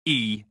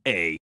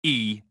They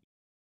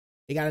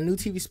got a new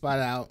TV spot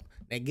out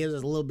that gives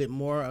us a little bit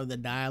more of the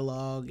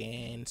dialogue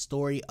and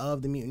story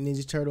of the Mutant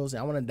Ninja Turtles.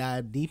 I want to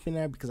dive deep in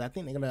there because I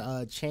think they're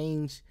gonna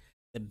change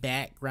the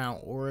background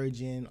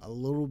origin a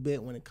little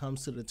bit when it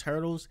comes to the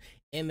Turtles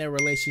and their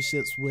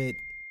relationships with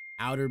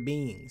outer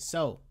beings.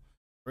 So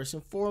first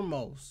and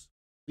foremost,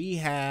 we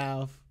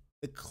have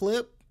the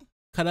clip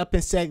cut up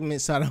in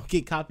segments so I don't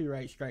get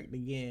copyright striked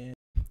again,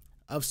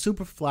 of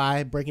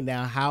Superfly breaking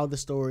down how the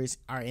stories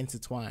are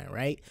intertwined,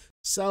 right?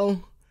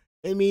 So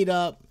they meet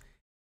up,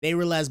 they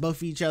realize both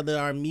of each other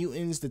are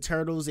mutants, the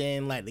Turtles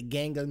and like the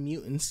gang of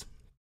mutants.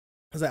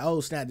 I was like,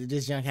 oh snap, did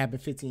this junk happen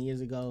 15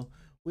 years ago?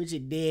 Which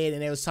it did,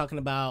 and they was talking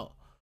about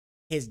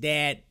his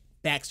dad,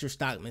 Baxter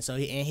Stockman. So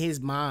in his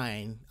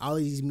mind, all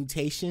of these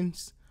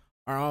mutations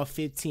are all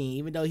 15,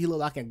 even though he looked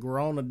like a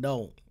grown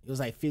adult. It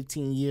was like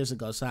 15 years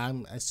ago. So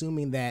I'm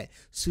assuming that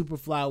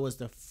Superfly was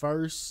the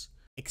first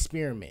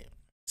experiment.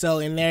 So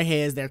in their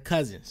heads, they're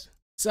cousins.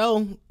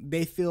 So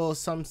they feel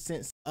some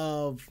sense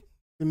of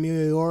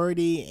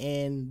familiarity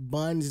and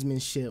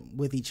bondsmanship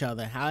with each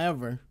other.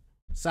 However,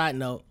 side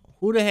note,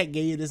 who the heck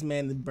gave you this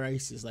man the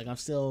braces? Like, I'm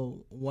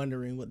still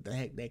wondering what the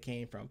heck that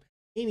came from.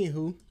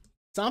 Anywho,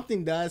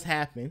 something does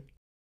happen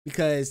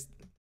because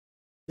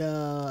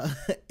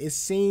it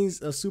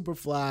seems a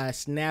Superfly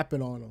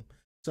snapping on him.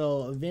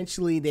 So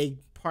eventually they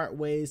part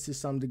ways to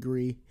some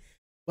degree.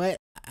 But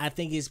I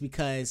think it's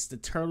because the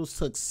Turtles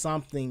took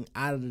something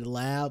out of the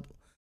lab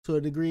to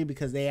a degree,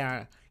 because they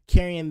are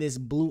carrying this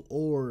blue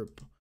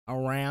orb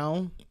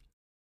around.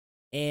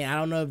 And I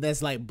don't know if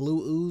that's like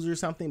blue ooze or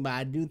something, but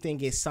I do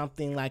think it's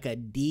something like a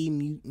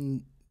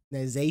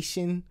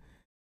demutanization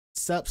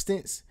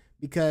substance,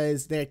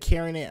 because they're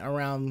carrying it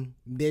around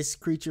this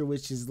creature,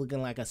 which is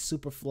looking like a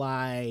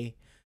Superfly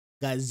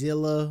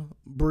Godzilla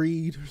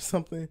breed or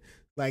something.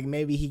 Like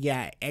maybe he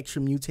got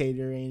extra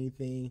mutated or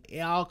anything. It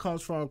all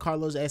comes from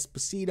Carlos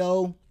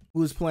Esposito,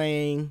 who's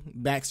playing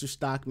Baxter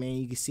Stockman.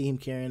 You can see him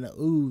carrying the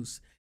ooze.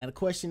 Now the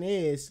question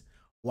is,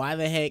 why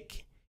the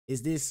heck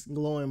is this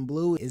glowing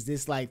blue? Is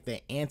this like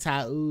the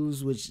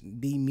anti-ooze which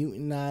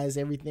demutanize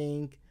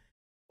everything?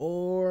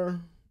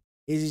 Or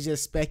is it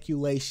just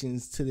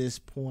speculations to this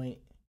point?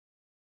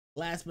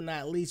 Last but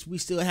not least, we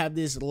still have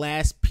this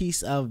last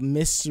piece of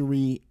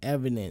mystery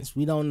evidence.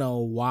 We don't know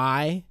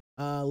why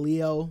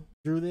Leo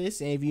drew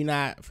this. And if you're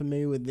not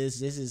familiar with this,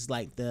 this is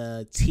like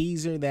the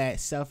teaser that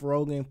Seth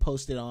Rogen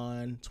posted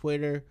on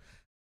Twitter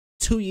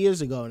 2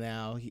 years ago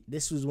now.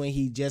 This was when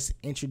he just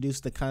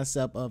introduced the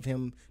concept of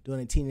him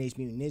doing a Teenage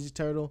Mutant Ninja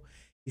Turtle.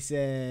 He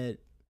said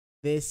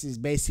this is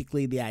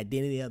basically the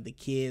identity of the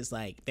kids,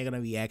 like they're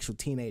gonna be actual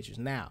teenagers.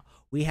 Now,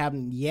 we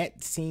haven't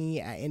yet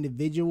seen an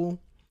individual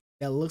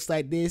that looks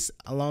like this.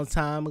 A long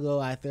time ago,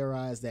 I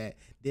theorized that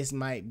this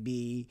might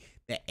be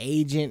the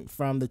agent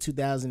from the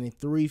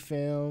 2003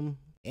 film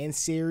and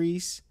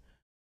series,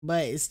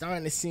 but it's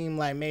starting to seem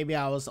like maybe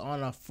I was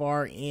on a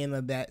far end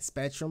of that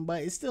spectrum,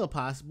 but it's still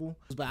possible.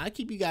 But I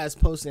keep you guys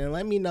posted and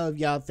let me know if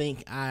y'all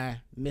think I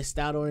missed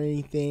out on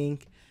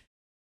anything.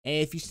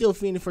 And if you're still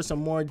feeling for some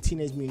more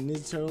Teenage Mutant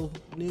Ninja Turtle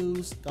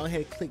news, go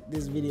ahead and click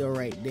this video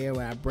right there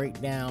where I break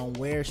down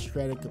where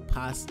Shredder could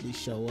possibly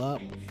show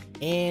up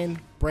and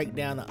break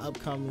down the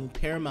upcoming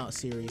Paramount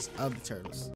series of the Turtles.